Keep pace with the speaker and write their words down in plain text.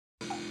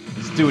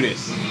do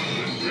this.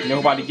 You know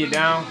who about to get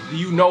down? Do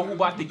you know who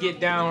about to get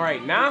down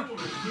right now?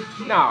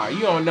 Nah,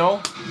 you don't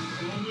know.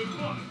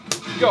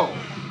 Go.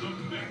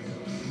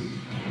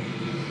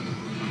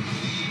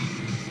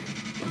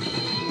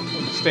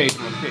 Stage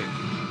my pick.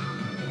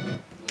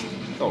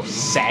 Go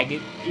sag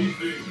it.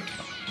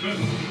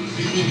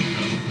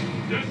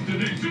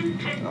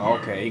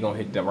 Okay, he gonna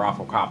hit the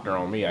rafflecopter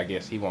on me. I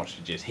guess he wants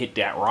to just hit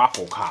that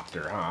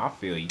rafflecopter, huh? I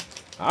feel you.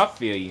 I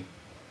feel you.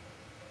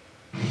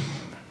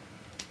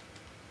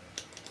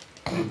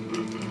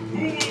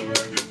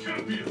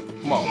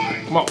 Come on,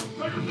 come on.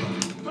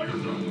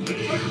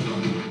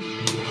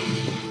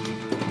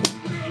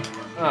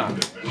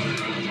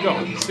 Go,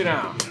 sit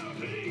down.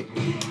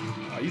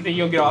 You think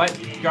you gonna get all that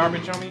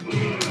garbage on me?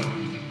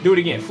 Do it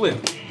again, flip.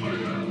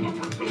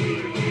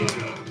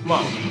 Come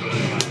on.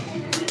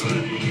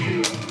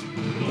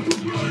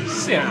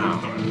 Sit down.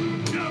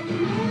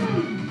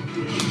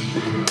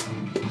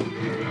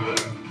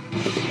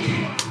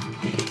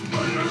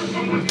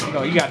 No,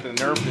 you got the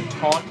nerve to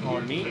taunt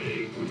on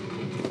me.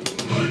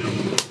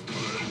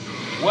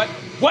 What?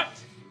 What?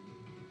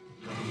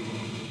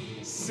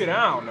 Sit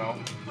down, no.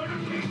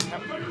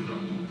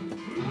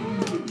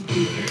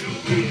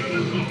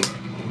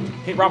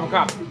 Hit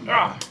rafflecopter.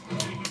 Ah.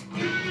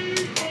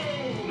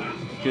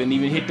 Couldn't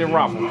even hit the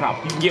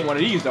rafflecopter. You can get one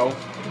of these though.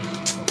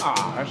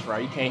 Ah, that's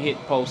right. You can't hit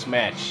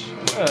post-match.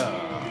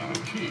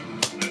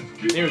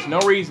 There's no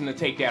reason to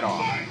take that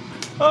off.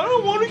 I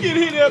don't want to get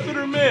hit after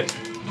the match.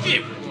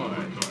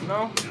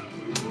 No.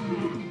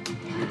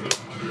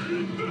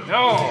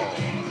 No.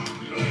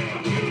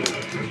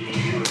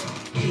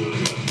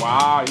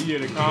 Wow, you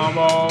did a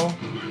combo.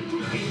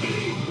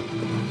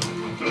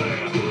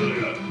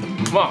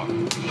 Come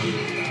on.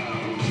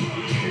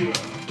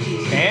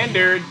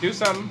 Standard. Do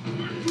something.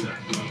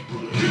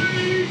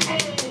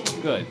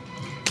 Good.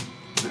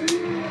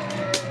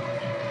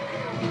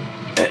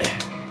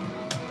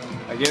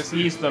 I guess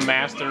he's the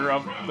master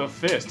of the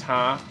fist,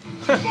 huh?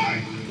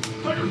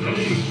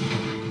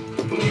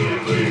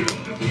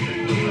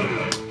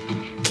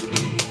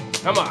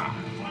 Come on.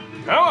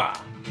 Come on.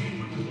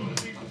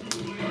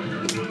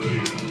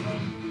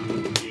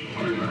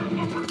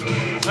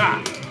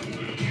 Ah.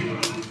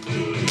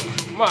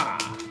 Come on.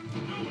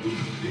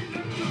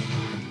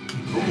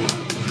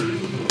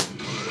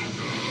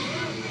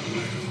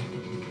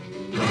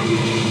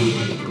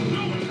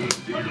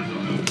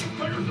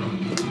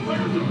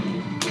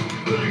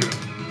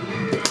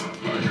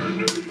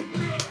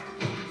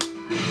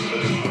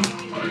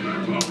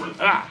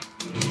 Ah.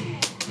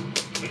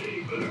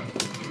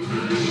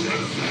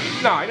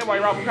 No, ain't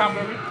nobody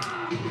rafflecopter me.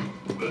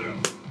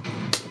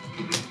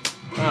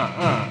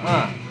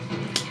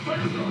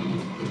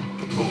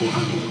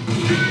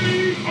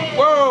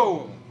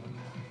 Whoa!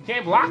 You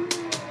can't block?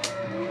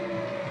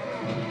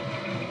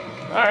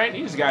 Alright,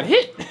 he just got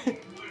hit.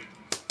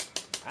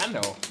 I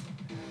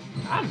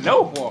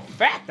know for a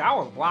fact I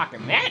was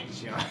blocking that.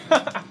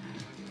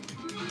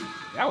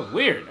 That was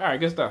weird. Alright,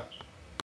 good stuff.